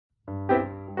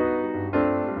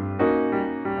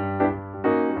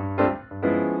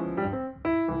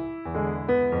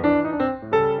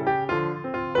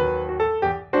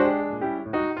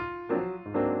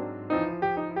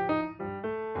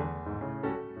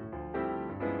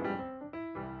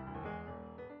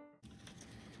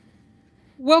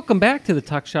Welcome back to the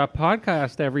Tuck Shop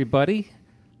Podcast, everybody.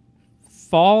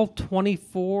 Fall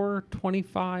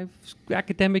 24-25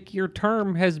 academic year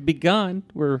term has begun.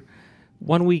 We're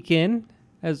 1 week in,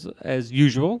 as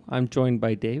usual. I'm joined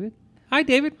by David. Hi,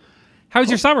 David. How was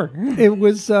your summer? It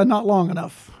was not long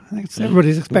enough. I think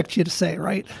everybody expects you to say,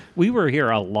 right? We were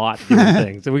here a lot doing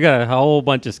things. So we got a whole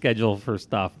bunch of schedule for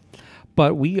stuff.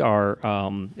 But we are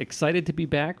excited to be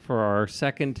back for our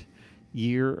second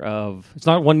year of, it's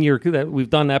not 1 year that we've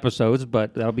done episodes,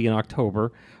 but that'll be in October.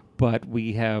 But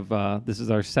we have, this is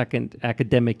our second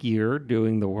academic year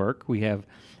doing the work. We have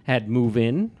had move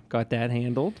in, got that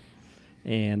handled,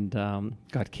 and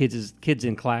got kids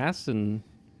in class and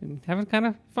having kind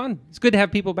of fun. It's good to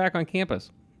have people back on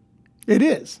campus. It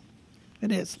is.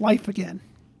 It is. Life again.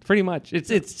 Pretty much.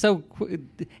 It's so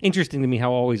interesting to me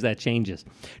how always that changes.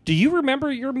 Do you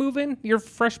remember your move-in, your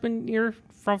freshman year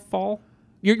from fall?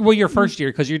 Your first year,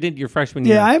 because you did your freshman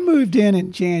year. Yeah, I moved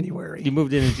in January. You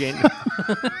moved in January.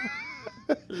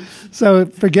 So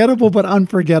forgettable but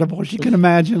unforgettable, as you can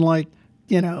imagine, Was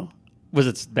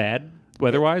it bad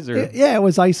weather-wise? Or? It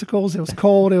was icicles. It was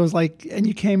cold. It was and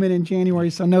you came in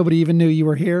January, so nobody even knew you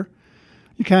were here.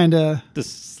 You kind of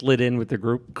just slid in with the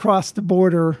group. Crossed the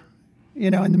border,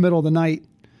 in the middle of the night.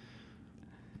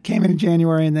 Came in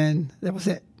January, and then that was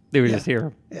it. They were just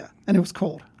here. Yeah, and it was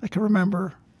cold. I can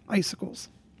remember icicles.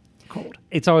 Cold.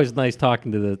 It's always nice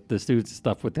talking to the students and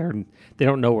stuff with they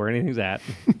don't know where anything's at.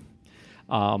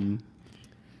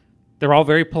 They're all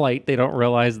very polite. They don't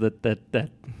realize that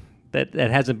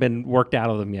hasn't been worked out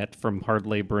of them yet from hard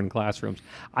labor in classrooms.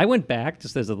 I went back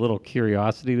just as a little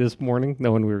curiosity this morning,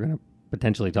 knowing we were going to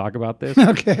potentially talk about this.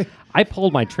 Okay. I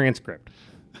pulled my transcript,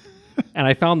 and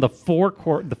I found the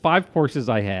 5 courses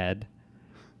I had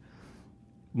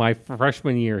my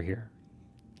freshman year here.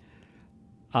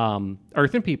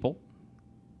 Earth and People.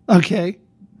 Okay.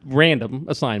 Random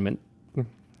assignment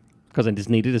because I just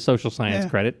needed a social science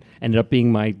credit. Ended up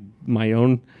being my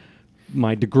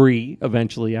degree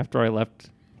eventually after I left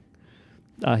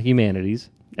humanities,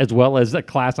 as well as a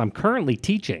class I'm currently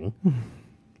teaching.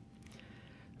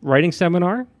 Writing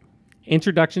seminar,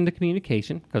 Introduction to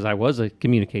Communication, because I was a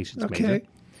communications major.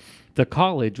 The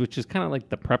college, which is kind of like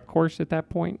the prep course at that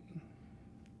point,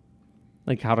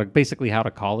 like how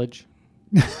to college.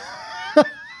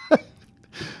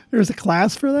 There's a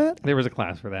class for that? There was a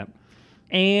class for that.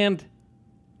 And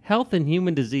Health and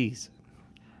Human Disease,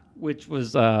 which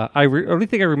was, only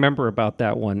thing I remember about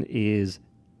that one is,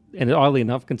 and oddly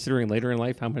enough, considering later in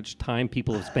life how much time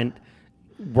people have spent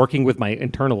working with my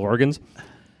internal organs,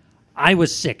 I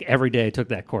was sick every day I took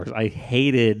that course. I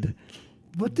hated...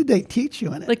 What did they teach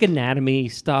you in it? Like anatomy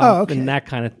stuff and that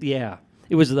kind of... Yeah.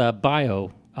 It was the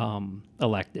bio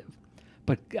elective.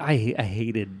 But I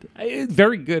hated...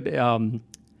 Very good...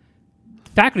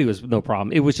 faculty was no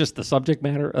problem. It was just the subject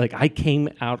matter. I came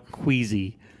out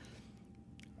queasy.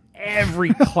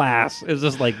 Every class is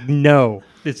just no,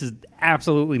 this is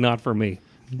absolutely not for me.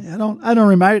 Yeah, I don't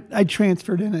remember. I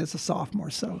transferred in as a sophomore,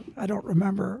 so I don't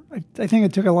remember. I think I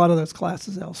took a lot of those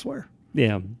classes elsewhere.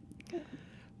 Yeah.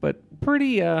 But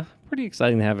pretty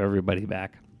exciting to have everybody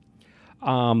back.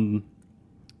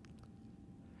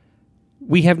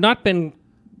 We have not been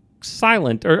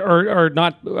silent or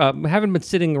not haven't been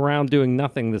sitting around doing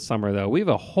nothing this summer, though. We have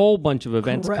a whole bunch of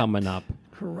events coming up.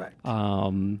 Correct.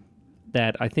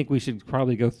 That I think we should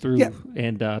probably go through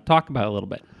and talk about a little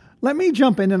bit. Let me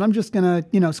jump in, and I'm just going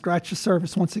to, scratch the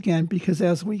surface once again, because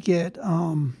as we get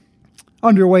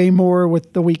underway more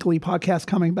with the weekly podcast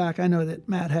coming back, I know that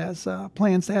Matt has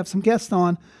plans to have some guests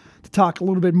on to talk a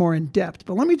little bit more in depth.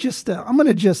 But let me just, I'm going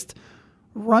to just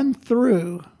run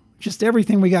through just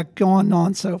everything we got going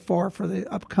on so far for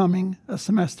the upcoming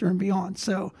semester and beyond.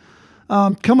 So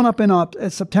coming up in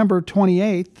September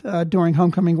 28th, during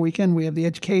homecoming weekend, we have the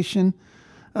education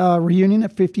reunion, a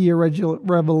 50-year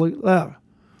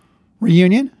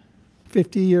reunion,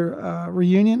 50-year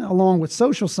reunion, along with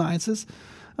social sciences.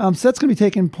 So that's going to be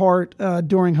taking part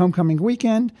during homecoming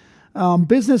weekend.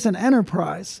 Business and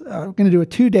enterprise, we're going to do a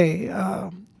 2-day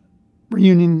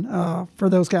reunion for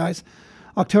those guys.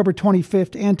 October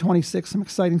 25th and 26th, some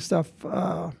exciting stuff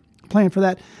planned for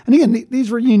that. And again, these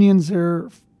reunions are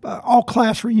all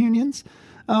class reunions.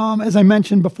 As I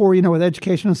mentioned before, with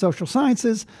education and social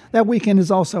sciences, that weekend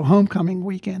is also homecoming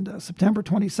weekend, September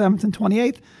 27th and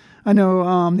 28th. I know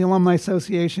the Alumni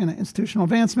Association Institutional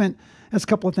Advancement has a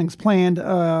couple of things planned.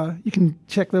 You can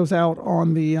check those out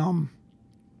on the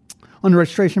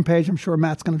registration page. I'm sure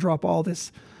Matt's going to drop all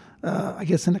this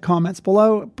in the comments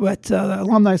below. But the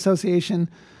Alumni Association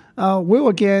will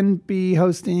again be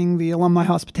hosting the Alumni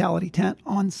Hospitality Tent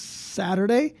on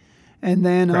Saturday. And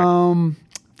then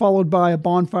followed by a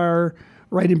bonfire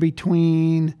right in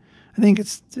between. I think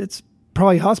it's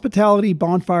probably hospitality,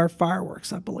 bonfire,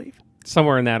 fireworks, I believe.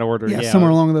 Somewhere in that order, Yeah,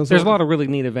 somewhere along those There's orders. a lot of really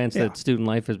neat events that Student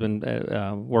Life has been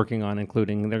working on,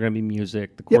 including there are going to be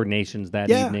music, the coordinations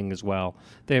that evening as well.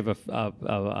 They have a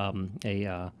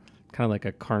kind of like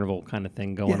a carnival kind of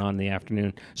thing going on in the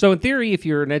afternoon. So in theory, if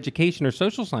you're an education or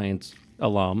social science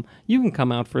alum, you can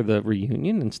come out for the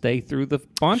reunion and stay through the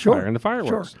bonfire and the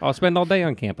fireworks. I'll spend all day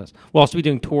on campus. We'll also be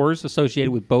doing tours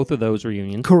associated with both of those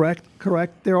reunions. Correct.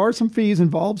 There are some fees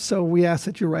involved, so we ask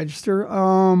that you register.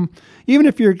 Even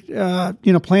if you're,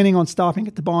 planning on stopping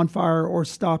at the bonfire or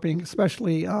stopping,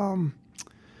 especially, at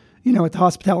the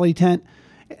hospitality tent,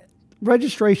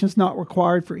 registration is not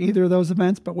required for either of those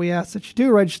events, but we ask that you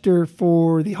do register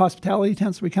for the hospitality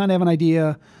tent so we kind of have an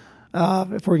idea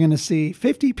if we're going to see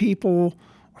 50 people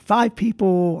or 5 people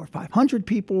or 500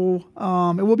 people.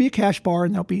 It will be a cash bar,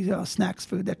 and there'll be snacks,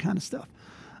 food, that kind of stuff.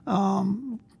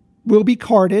 We'll be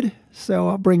carded,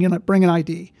 so bring an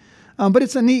ID. But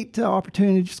it's a neat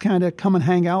opportunity to just kind of come and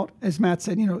hang out, as Matt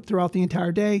said, throughout the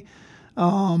entire day.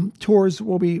 Tours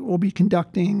we'll be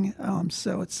conducting,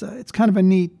 so it's kind of a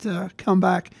neat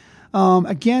comeback.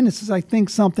 Again, this is, I think,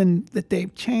 something that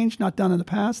they've changed, not done in the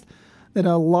past, that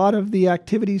a lot of the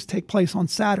activities take place on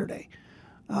Saturday.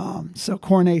 So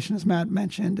coronation, as Matt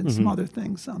mentioned, and some other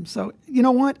things. So you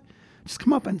know what? Just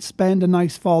come up and spend a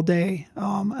nice fall day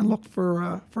and look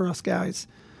for us guys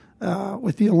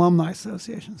with the Alumni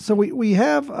Association. So we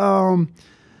have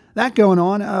that going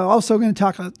on. Also going to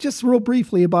talk just real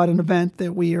briefly about an event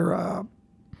that we are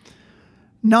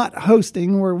not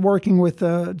hosting. We're working with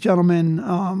a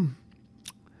gentleman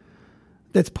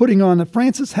that's putting on the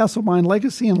Frances Hesselbein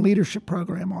Legacy and Leadership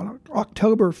Program on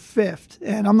October 5th.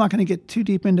 And I'm not going to get too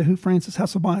deep into who Frances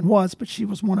Hesselbein was, but she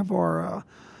was one of our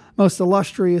most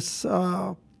illustrious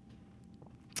alum.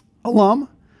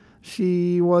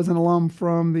 She was an alum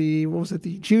from the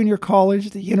junior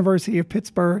college, the University of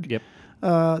Pittsburgh. Yep.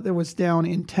 That was down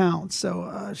in town.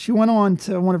 So she went on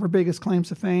to, one of her biggest claims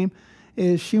to fame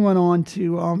is she went on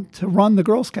to run the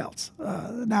Girl Scouts,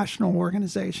 the national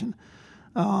organization.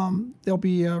 They'll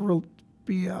be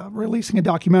releasing a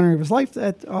documentary of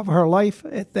her life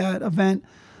at that event.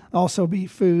 Also be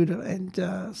food and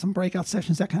some breakout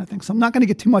sessions, that kind of thing. So I'm not going to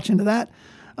get too much into that.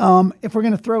 If we're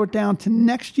going to throw it down to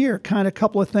next year, kind of a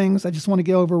couple of things I just want to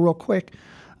go over real quick.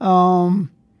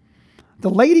 The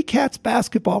Lady Cats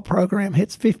basketball program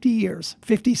hits 50 years,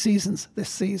 50 seasons this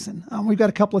season. We've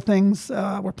got a couple of things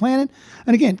we're planning.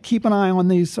 And again, keep an eye on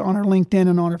these on our LinkedIn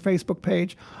and on our Facebook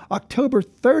page. October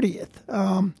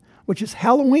 30th, which is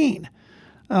Halloween,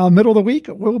 middle of the week,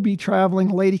 we'll be traveling.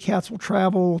 Lady Cats will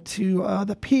travel to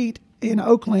the Pete in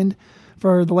Oakland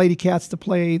for the Lady Cats to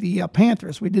play the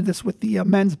Panthers. We did this with the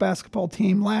men's basketball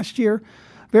team last year.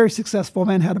 Very successful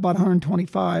event, had about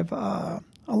 125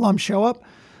 alums show up.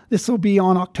 This will be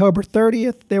on October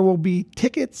 30th. There will be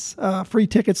tickets, free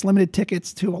tickets, limited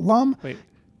tickets to alum. Wait,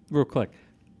 real quick.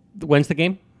 When's the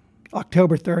game?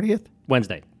 October 30th.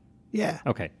 Wednesday. Yeah.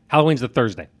 Okay. Halloween's the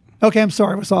Thursday. Okay, I'm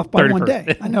sorry. I was off by 1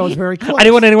 day. I know it was very close. I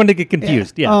didn't want anyone to get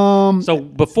confused. Yeah. So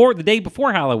the day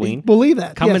before Halloween, believe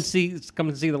that. Come and see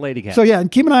the Lady Cats. So yeah, and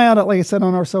keep an eye out, like I said,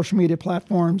 on our social media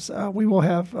platforms. We will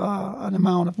have an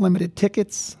amount of limited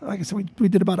tickets. Like I said, we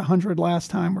did about 100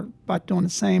 last time. We're about doing the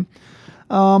same.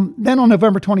 Then on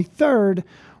November 23rd,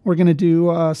 we're going to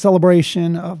do a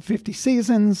celebration of 50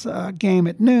 seasons, a game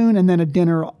at noon, and then a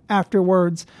dinner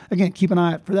afterwards. Again, keep an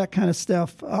eye out for that kind of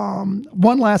stuff.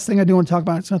 One last thing I do want to talk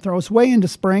about, it's going to throw us way into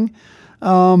spring.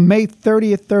 May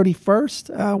 30th,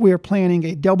 31st, we are planning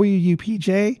a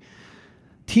WUPJ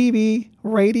TV,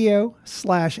 radio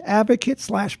 / advocate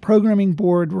 / programming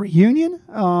board reunion.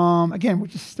 Again, we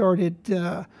just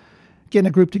started getting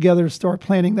a group together to start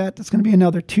planning that. That's going to be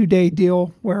another 2-day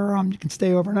deal where you can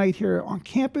stay overnight here on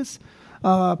campus.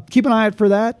 Keep an eye out for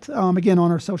that, again, on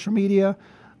our social media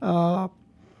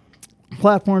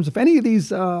platforms. If any of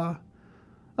these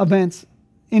events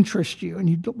interest you and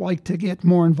you'd like to get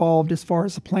more involved as far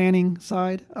as the planning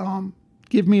side,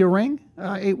 give me a ring,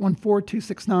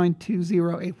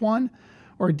 814-269-2081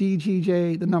 or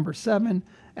DGJ, the number 7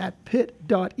 at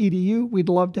pitt.edu. We'd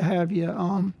love to have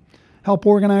you help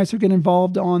organize or get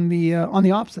involved on the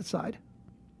opposite side.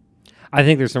 I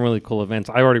think there's some really cool events.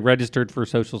 I already registered for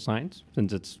social science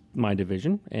since it's my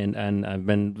division, and I've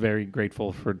been very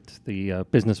grateful for the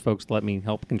business folks to let me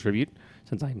help contribute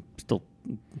since I'm still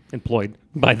employed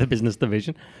by the business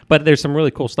division. But there's some really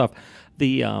cool stuff.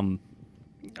 I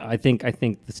think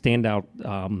the standout,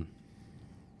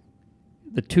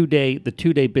 the two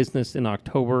day business in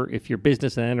October. If you're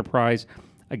business and enterprise,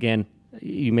 again,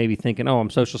 you may be thinking, oh, I'm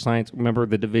social science. Remember,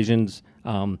 the divisions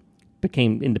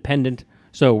became independent,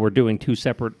 so we're doing two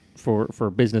separate for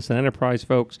business and enterprise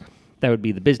folks. That would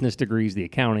be the business degrees, the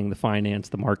accounting, the finance,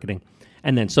 the marketing,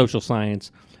 and then social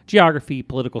science, geography,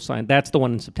 political science. That's the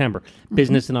one in September.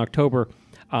 Business in October.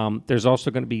 There's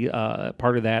also going to be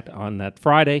part of that on that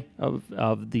Friday of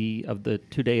the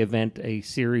 2-day event, a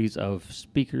series of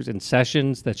speakers and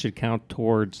sessions that should count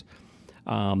towards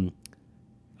CPE.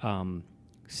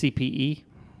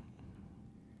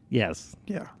 Yes.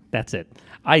 Yeah. That's it.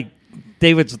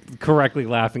 David's correctly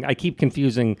laughing. I keep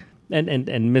confusing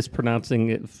and mispronouncing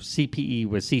it, CPE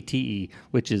with CTE,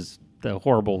 which is the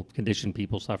horrible condition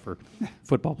people suffer,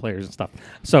 football players and stuff.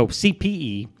 So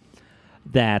CPE,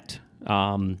 that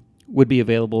would be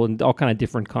available in all kind of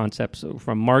different concepts,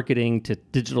 from marketing to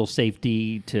digital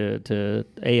safety to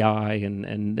AI,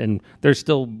 and we're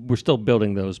still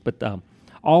building those. But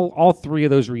all three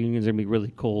of those reunions are going to be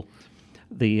really cool.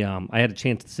 I had a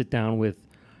chance to sit down with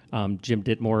Jim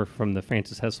Ditmore from the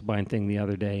Francis Hesselbein thing the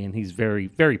other day, and he's very,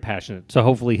 very passionate. So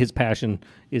hopefully his passion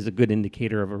is a good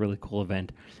indicator of a really cool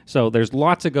event. So there's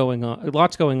lots going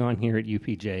on here at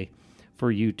UPJ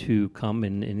for you to come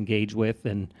and engage with.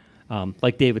 And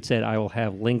like David said, I will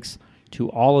have links to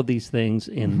all of these things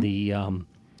in the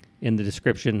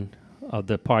description of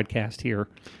the podcast here.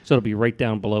 So it'll be right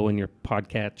down below in your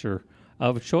podcatcher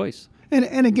of choice.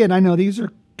 And again, I know these are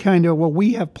kind of what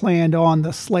we have planned on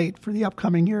the slate for the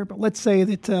upcoming year. But let's say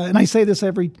that, and I say this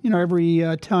every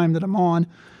time that I'm on,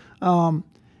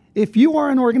 if you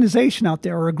are an organization out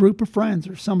there or a group of friends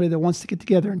or somebody that wants to get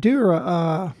together and do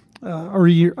a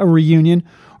reunion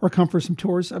or come for some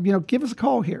tours, give us a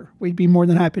call here. We'd be more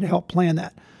than happy to help plan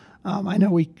that. I know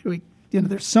we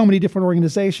there's so many different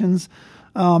organizations.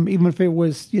 Even if it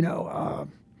was,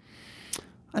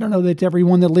 I don't know that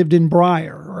everyone that lived in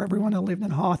Briar or everyone that lived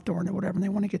in Hawthorne or whatever, and they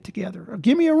want to get together. Or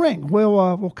give me a ring.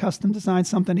 We'll custom design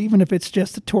something, even if it's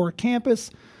just a tour of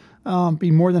campus. Be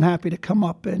more than happy to come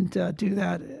up and do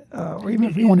that, or even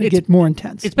if you want to get more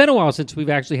intense. It's been a while since we've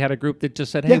actually had a group that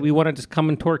just said, hey, we want to just come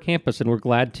and tour campus, and we're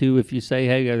glad to. If you say,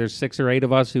 hey, there's 6 or 8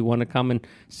 of us who want to come and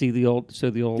see the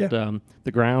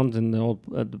grounds and the old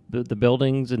the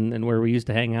buildings and where we used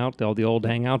to hang out, all the old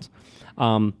hangouts.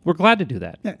 We're glad to do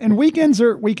that. Yeah, and weekends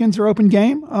are open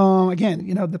game. Again,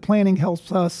 the planning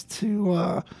helps us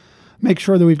to make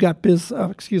sure that we've got buildings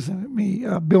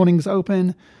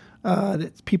open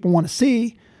that people want to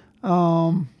see.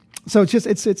 So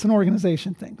it's an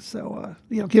organization thing. So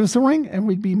give us a ring, and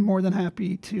we'd be more than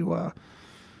happy to,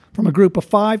 from a group of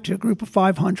 5 to a group of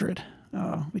 500,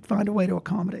 we'd find a way to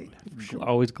accommodate. For sure.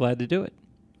 Always glad to do it.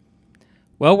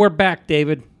 Well, we're back,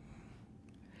 David.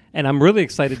 And I'm really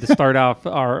excited to start off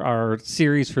our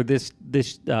series for this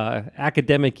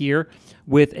academic year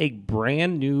with a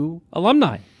brand new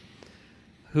alumni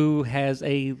who has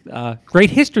a great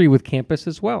history with campus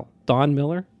as well. Dawn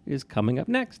Miller is coming up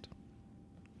next.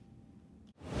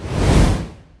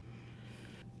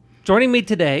 Joining me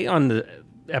today on the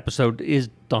episode is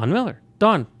Dawn Miller.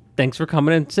 Dawn, thanks for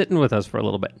coming and sitting with us for a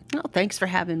little bit. Oh, thanks for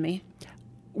having me.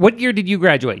 What year did you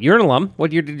graduate? You're an alum.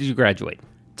 What year did you graduate?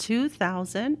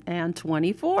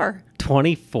 2024.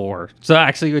 24. So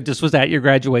actually, it just was at your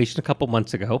graduation a couple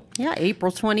months ago. Yeah,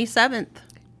 April 27th.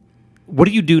 What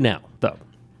do you do now, though?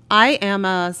 I am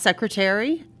a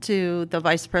secretary to the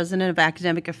Vice President of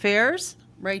Academic Affairs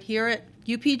right here at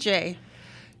UPJ.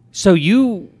 So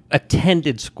you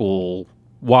attended school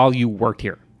while you worked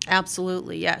here?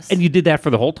 Absolutely, yes. And you did that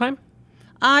for the whole time?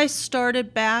 I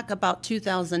started back about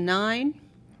 2009.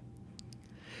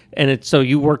 And so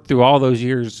you worked through all those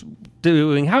years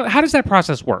doing, how does that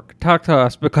process work? Talk to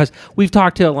us, because we've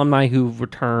talked to alumni who've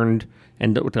returned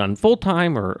and done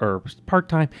full-time or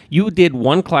part-time. You did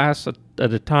one class at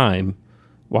a time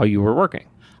while you were working.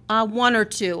 1 or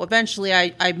 2. Eventually,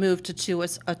 I moved to 2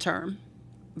 a term.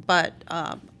 But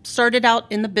started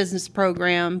out in the business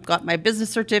program, got my business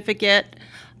certificate,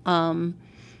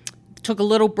 took a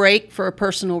little break for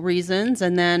personal reasons,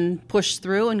 and then pushed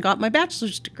through and got my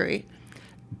bachelor's degree.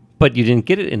 But you didn't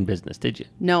get it in business, did you?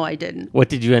 No, I didn't. What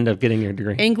did you end up getting your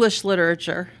degree? English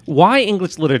literature. Why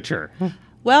English literature?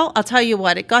 Well, I'll tell you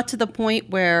what. It got to the point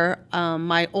where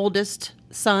my oldest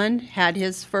son had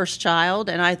his first child,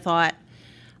 and I thought,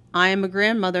 I am a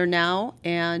grandmother now,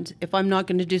 and if I'm not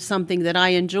going to do something that I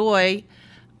enjoy,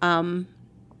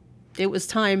 it was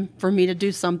time for me to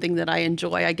do something that I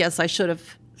enjoy. I guess I should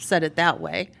have said it that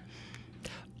way.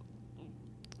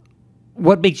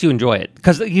 What makes you enjoy it?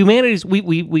 Because the humanities, I'd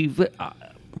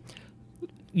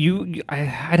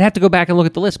have to go back and look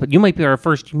at the list, but you might be our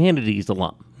first humanities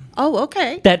alum. Oh,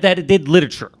 okay. That did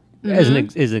literature. as an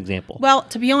example? Well,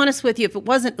 to be honest with you, if it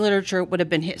wasn't literature, it would have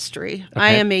been history.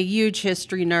 I Okay. am a huge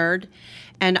history nerd,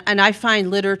 and I find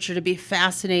literature to be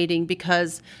fascinating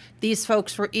because these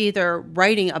folks were either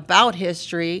writing about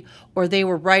history or they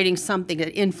were writing something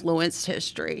that influenced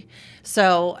history.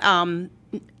 So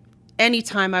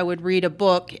anytime I would read a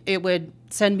book, it would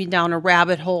send me down a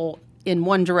rabbit hole in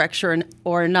one direction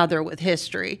or another with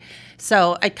history.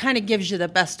 So it kind of gives you the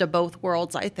best of both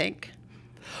worlds, I think.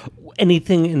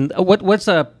 Anything in what's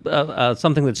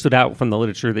something that stood out from the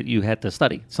literature that you had to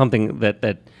study? Something that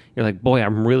you're like, boy,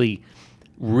 I'm really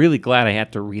glad I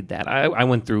had to read that. I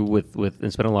went through with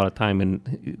and spent a lot of time in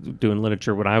doing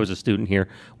literature when I was a student here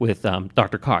with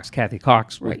Dr. Cox, Kathy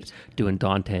Cox, Right. doing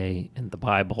Dante and the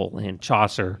Bible and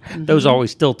Chaucer. Those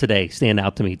always still today stand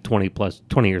out to me 20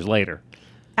 years later.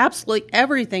 Absolutely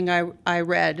everything I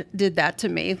read did that to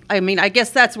me. I mean, I guess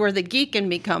that's where the geek in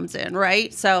me comes in,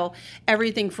 right? So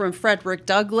everything from Frederick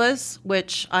Douglass,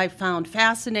 which I found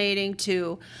fascinating,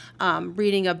 to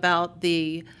reading about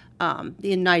the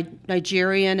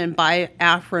Nigerian and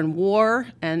Biafran War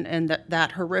and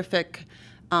that horrific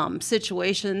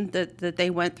situation that they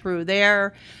went through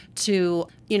there, to,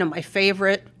 my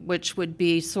favorite, which would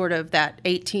be sort of that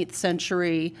 18th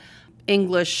century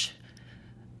English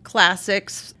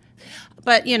classics.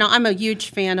 But, I'm a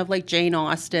huge fan of like Jane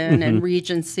Austen and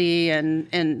Regency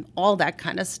and all that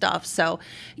kind of stuff. So,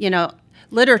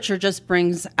 literature just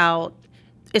brings out,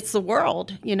 it's the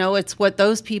world, it's what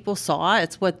those people saw.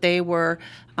 It's what they were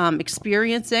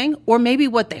experiencing, or maybe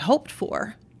what they hoped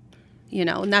for,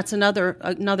 and that's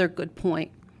another good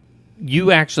point.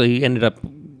 You actually ended up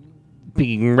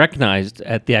being recognized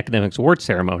at the Academics Award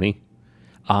ceremony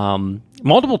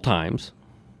multiple times.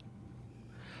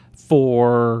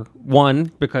 For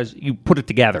one, because you put it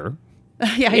together.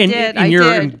 Yeah, in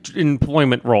your did.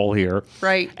 employment role here.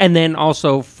 Right. And then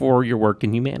also for your work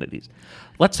in humanities.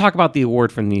 Let's talk about the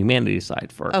award from the humanities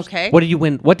side first. Okay. What did you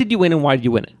win? What did you win and why did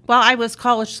you win it? Well, I was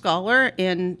college scholar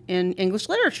in English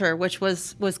literature, which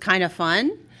was kind of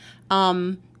fun.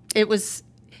 It was,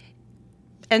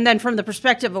 and then from the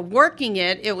perspective of working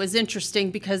it was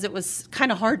interesting because it was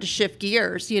kind of hard to shift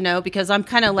gears, because I'm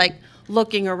kind of like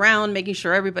looking around, making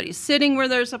sure everybody's sitting where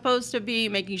they're supposed to be,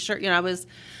 making sure, I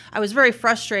was very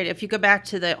frustrated. If you go back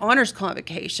to the honors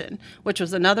convocation, which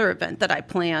was another event that I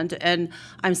planned, and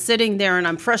I'm sitting there and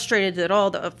I'm frustrated that all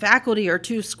the faculty are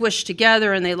too squished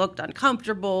together and they looked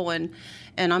uncomfortable, and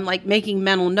I'm like making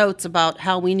mental notes about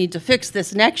how we need to fix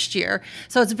this next year.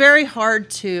 So it's very hard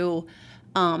to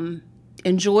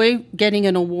enjoy getting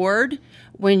an award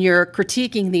when you're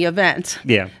critiquing the event.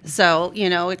 Yeah. So,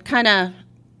 it kind of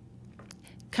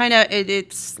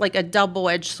it's like a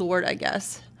double-edged sword, I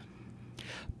guess.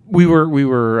 We were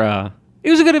it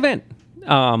was a good event.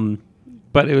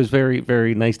 But it was very,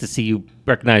 very nice to see you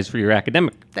recognized for your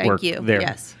academic work Thank you. there.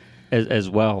 Yes. As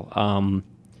well.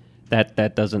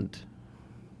 That doesn't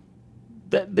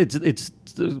it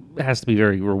has to be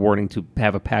very rewarding to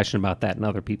have a passion about that and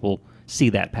other people see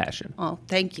that passion. Oh,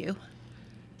 thank you.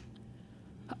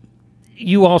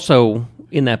 You also,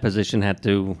 in that position, had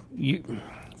to,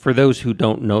 for those who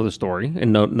don't know the story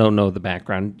and don't know the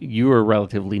background, you were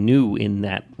relatively new in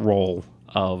that role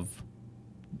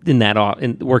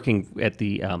in working at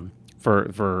the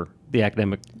for the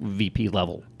academic VP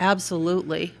level.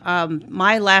 Absolutely.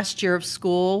 My last year of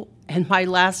school and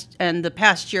the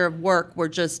past year of work were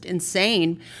just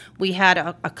insane. We had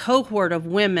a cohort of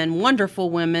women, wonderful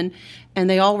women, and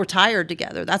they all retired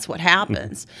together. That's what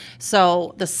happens.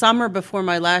 So the summer before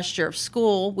my last year of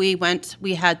school, we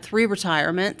had 3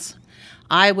 retirements.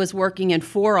 I was working in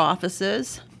 4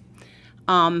 offices.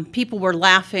 People were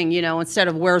laughing, instead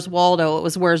of "Where's Waldo?" it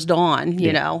was "Where's Dawn?"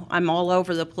 I'm all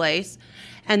over the place.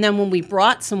 And then when we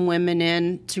brought some women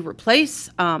in to replace,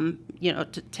 to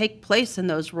take place in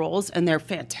those roles, and they're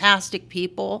fantastic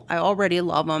people. I already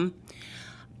love them,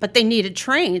 but they needed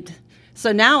trained.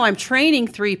 So now I'm training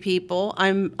 3 people.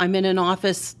 I'm in an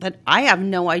office that I have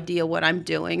no idea what I'm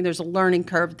doing. There's a learning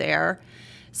curve there.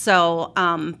 So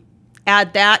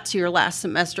add that to your last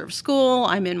semester of school.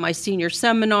 I'm in my senior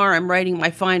seminar. I'm writing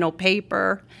my final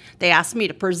paper. They asked me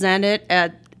to present it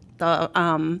at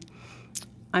the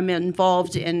I'm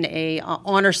involved in a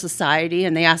honor society,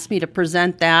 and they asked me to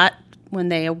present that when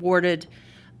they awarded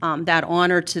that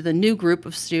honor to the new group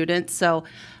of students. So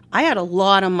I had a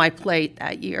lot on my plate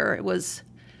that year.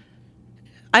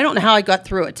 I don't know how I got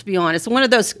through it, to be honest. One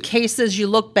of those cases you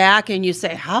look back and you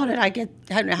say, how did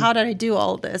I do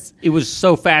all this? It was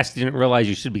so fast you didn't realize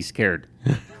you should be scared.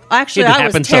 Actually, I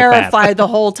was terrified the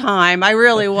whole time. I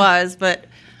really was, but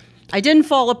I didn't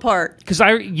fall apart. Because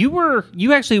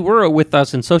you actually were with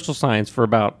us in social science for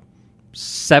about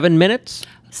 7 minutes?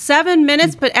 7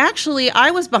 minutes, but actually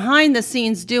I was behind the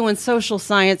scenes doing social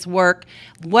science work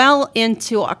well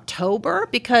into October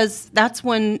because that's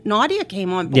when Nadia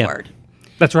came on board.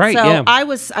 That's right. So yeah. I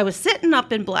was sitting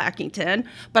up in Blackington,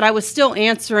 but I was still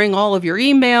answering all of your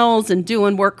emails and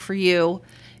doing work for you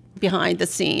behind the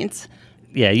scenes.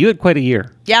 Yeah, you had quite a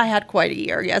year. Yeah, I had quite a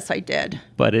year. Yes, I did.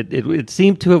 But it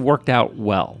seemed to have worked out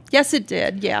well. Yes, it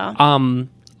did. Yeah.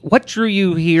 What drew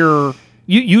you here?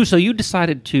 So you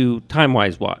decided to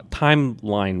timeline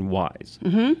wise.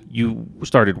 You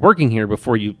started working here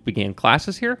before you began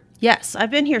classes here. Yes, I've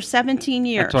been here 17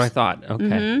 years. That's what I thought.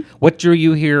 Okay. What drew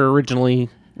you here originally?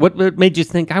 What made you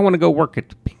think I want to go work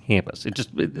at campus?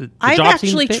 I've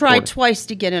actually tried twice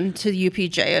to get into the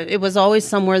UPJ. It was always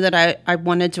somewhere that I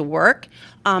wanted to work.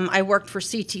 I worked for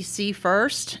CTC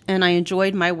first, and I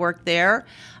enjoyed my work there.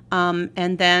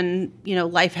 And then,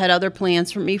 life had other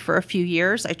plans for me for a few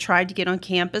years. I tried to get on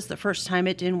campus. The first time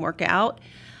it didn't work out.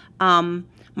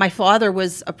 My father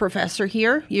was a professor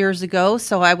here years ago,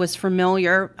 so I was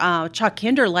familiar. Chuck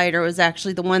Hinderleiter was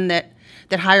actually the one that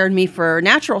hired me for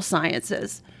natural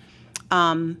sciences.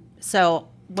 So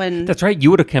when that's right,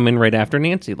 you would have come in right after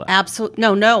Nancy left. Absolutely,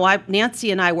 no.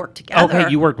 Nancy and I worked together. Okay,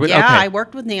 you worked with. Yeah, okay. I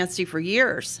worked with Nancy for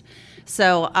years.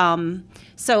 So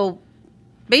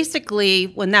basically,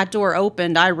 when that door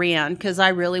opened, I ran because I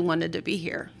really wanted to be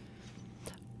here.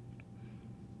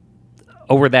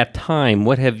 Over that time,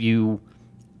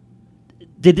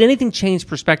 did anything change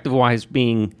perspective-wise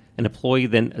being an employee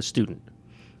than a student?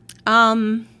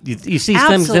 You see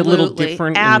things a little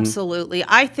different? Absolutely.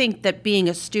 I think that being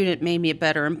a student made me a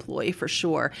better employee for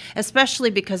sure,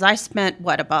 especially because I spent,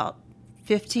 about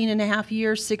 15 and a half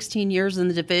years, 16 years in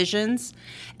the divisions.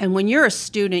 And when you're a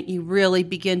student, you really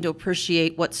begin to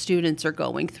appreciate what students are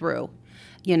going through.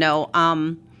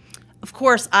 Of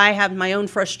course, I have my own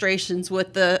frustrations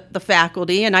with the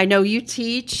faculty, and I know you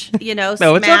teach, No,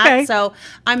 SMAT, it's okay. So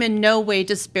I'm in no way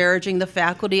disparaging the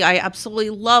faculty. I absolutely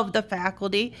love the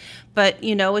faculty, but,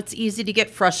 it's easy to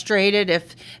get frustrated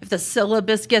if the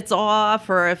syllabus gets off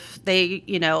or if they,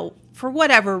 for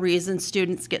whatever reason,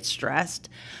 students get stressed.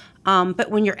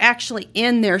 But when you're actually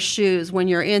in their shoes, when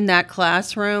you're in that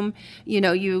classroom,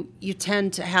 you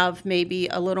tend to have maybe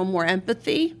a little more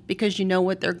empathy because you know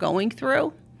what they're going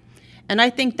through. And I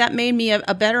think that made me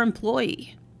a better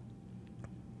employee.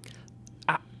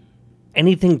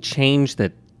 Anything changed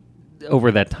that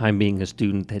over that time being a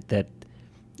student that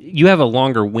you have a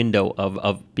longer window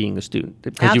of being a student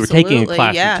because you were taking a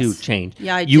class or two change.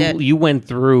 Yeah, I did. You went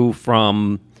through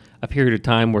from a period of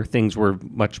time where things were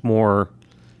much more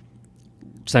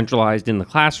centralized in the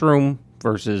classroom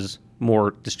versus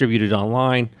more distributed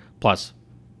online, plus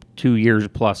 2 years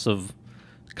plus of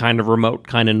kind of remote,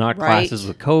 kind of not classes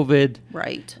with COVID.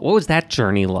 Right. What was that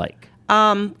journey like?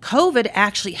 COVID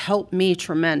actually helped me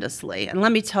tremendously. And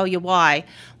let me tell you why.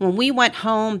 When we went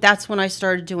home, that's when I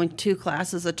started doing 2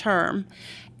 classes a term.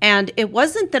 And it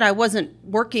wasn't that I wasn't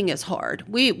working as hard.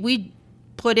 We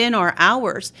put in our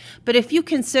hours. But if you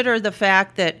consider the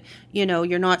fact that,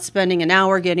 you're not spending an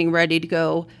hour getting ready to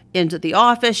go into the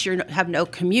office, you have no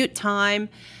commute time,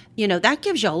 that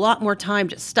gives you a lot more time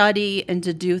to study and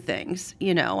to do things.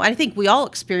 I think we all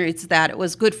experienced that. It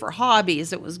was good for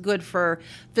hobbies. It was good for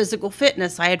physical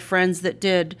fitness. I had friends that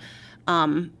did,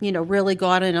 really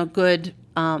got in a good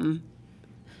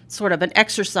sort of an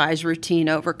exercise routine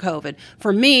over COVID.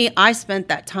 For me, I spent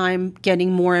that time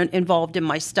getting more involved in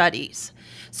my studies.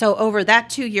 So over that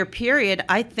 2-year period,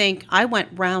 I think I went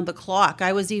round the clock.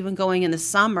 I was even going in the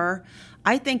summer.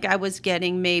 I think I was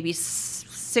getting maybe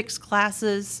 6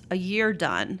 classes a year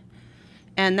done.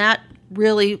 And that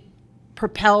really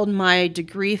propelled my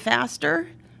degree faster,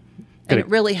 and it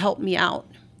really helped me out.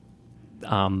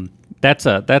 That's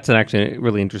an actually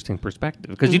really interesting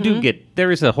perspective because you do there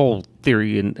is a whole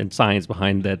theory and science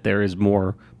behind that. There is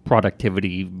more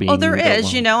productivity being. Oh, there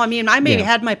is. I maybe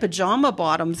had my pajama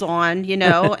bottoms on,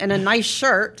 and a nice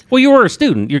shirt. Well, you were a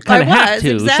student. You kind of have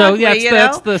to. Exactly, so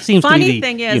that's the seems Funny to be the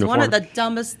thing is, uniform. one of the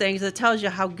dumbest things that tells you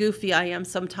how goofy I am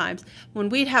sometimes. When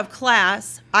we'd have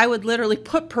class, I would literally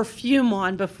put perfume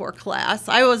on before class.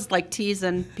 I was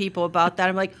teasing people about that.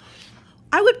 I'm like,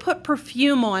 I would put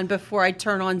perfume on before I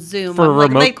turn on Zoom. For a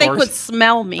remote they could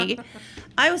smell me.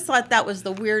 I always thought that was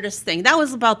the weirdest thing. That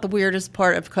was about the weirdest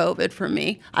part of COVID for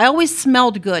me. I always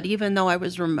smelled good, even though I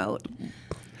was remote.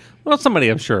 Well, somebody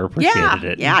I'm sure appreciated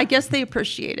it. Yeah, I guess they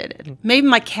appreciated it. Maybe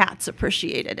my cats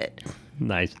appreciated it.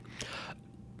 Nice.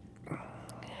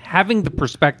 Having the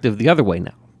perspective the other way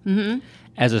now,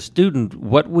 as a student,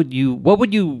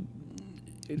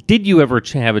 did you ever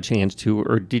have a chance to,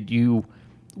 or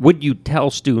would you tell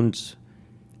students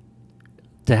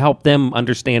to help them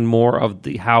understand more of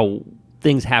how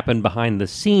things happen behind the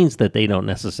scenes that they don't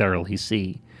necessarily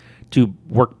see, to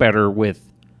work better with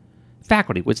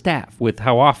faculty, with staff, with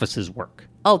how offices work?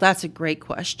 Oh, that's a great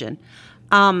question.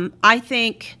 I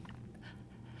think,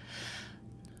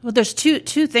 well, there's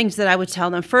two things that I would tell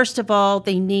them. First of all,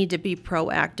 they need to be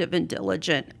proactive and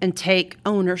diligent and take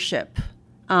ownership.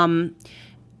 I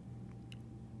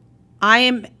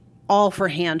am all for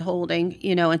hand-holding,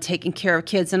 and taking care of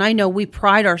kids. And I know we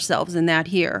pride ourselves in that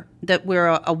here, that we're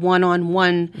a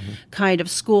one-on-one kind of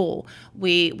school.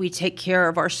 We take care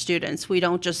of our students. We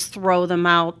don't just throw them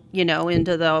out,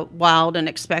 into the wild and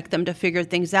expect them to figure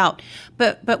things out.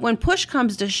 But when push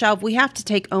comes to shove, we have to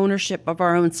take ownership of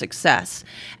our own success.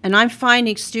 And I'm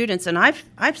finding students, and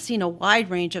I've seen a wide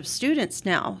range of students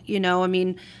now.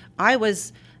 I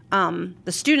was the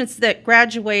students that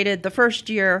graduated the first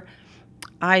year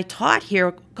I taught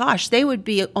here, gosh, they would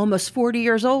be almost 40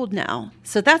 years old now.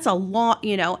 So that's a lot,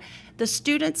 The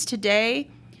students today,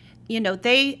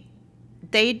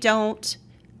 they don't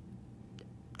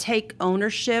take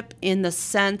ownership in the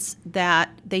sense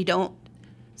that they don't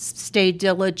stay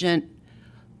diligent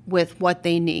with what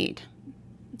they need.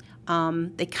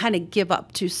 They kind of give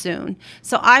up too soon.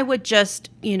 So I would just,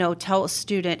 tell a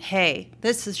student, hey,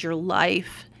 this is your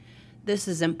life. This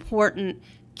is important.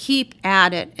 Keep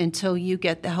at it until you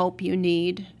get the help you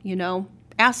need.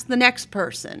 Ask the next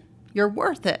person. You're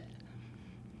worth it.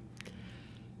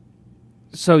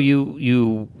 So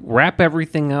you wrap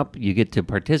everything up. You get to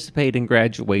participate in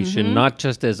graduation, not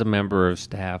just as a member of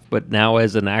staff, but now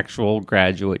as an actual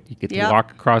graduate. You get to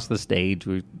walk across the stage.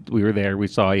 We were there. We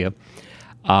saw you.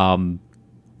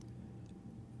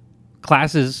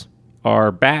 Classes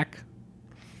are back.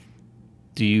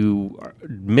 Do you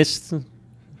miss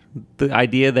the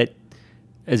idea that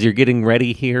as you're getting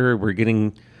ready here, we're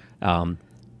getting term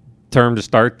to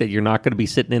start, that you're not going to be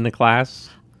sitting in the class?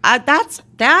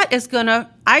 That is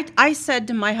gonna. I said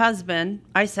to my husband,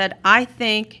 I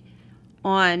think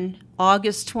on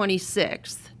August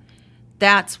 26th,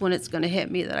 that's when it's going to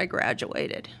hit me that I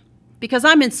graduated, because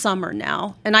I'm in summer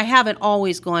now, and I haven't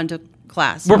always gone to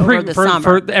class over the summer.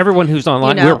 For everyone who's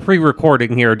online, we're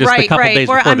pre-recording here just a couple days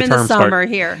before the term I'm in the summer start.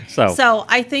 here. So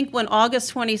I think when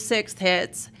August 26th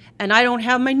hits, and I don't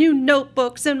have my new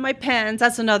notebooks and my pens,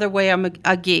 that's another way I'm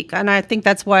a geek. And I think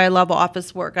that's why I love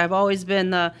office work. I've always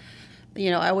been I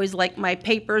always like my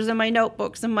papers and my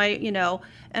notebooks and my,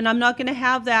 and I'm not going to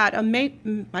have that. Am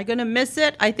I going to miss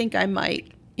it? I think I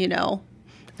might, I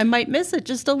might miss it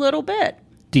just a little bit.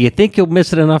 Do you think you'll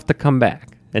miss it enough to come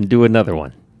back and do another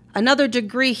one? Another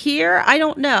degree here? I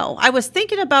don't know. I was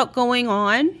thinking about going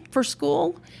on for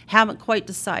school. Haven't quite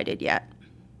decided yet.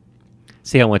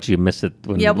 See how much you miss it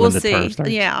when, we'll when the term see.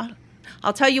 starts. Yeah.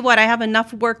 I'll tell you what, I have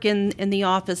enough work in the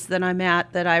office that I'm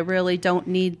at that I really don't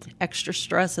need extra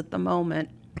stress at the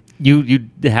moment. You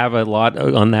have a lot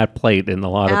on that plate, and a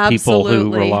lot of people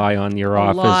who rely on your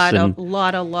office. A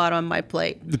lot on my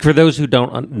plate. For those who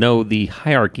don't know the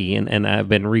hierarchy, and I've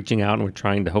been reaching out and we're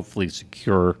trying to hopefully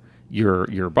secure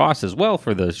your boss as well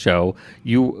for the show.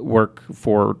 You work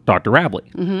for Dr. Rabley,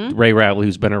 Ray Rabley,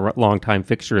 who's been a longtime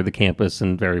fixture of the campus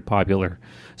and very popular.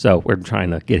 So we're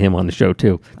trying to get him on the show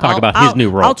too. Talk about his new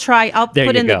role. I'll try. I'll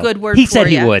put in the good word for you. He said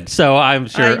he would, so I'm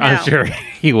sure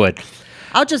he would.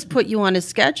 I'll just put you on his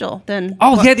schedule then.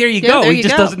 Oh, yeah, there you go. He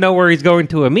just doesn't know where he's going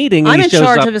to a meeting. I'm in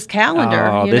charge of his calendar.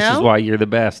 Oh, this is why you're the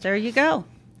best. There you go.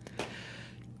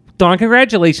 Dawn,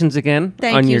 congratulations again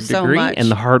on your so degree much. and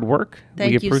the hard work. Thank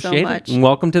we you so appreciate much. it. And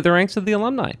welcome to the ranks of the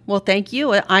alumni. Well, thank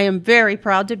you. I am very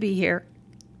proud to be here.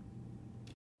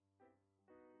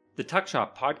 The Tuck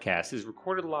Shop podcast is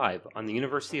recorded live on the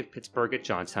University of Pittsburgh at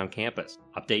Johnstown campus.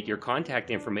 Update your contact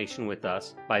information with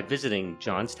us by visiting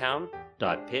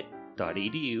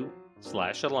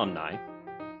johnstown.pitt.edu/alumni.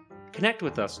 Connect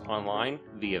with us online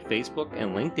via Facebook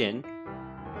and LinkedIn,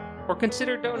 or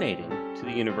consider donating to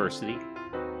the university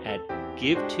at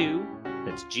give2,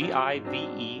 that's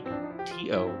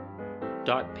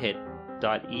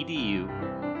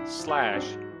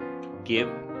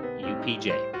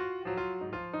GIVETO.pitt.edu/GiveUPJ.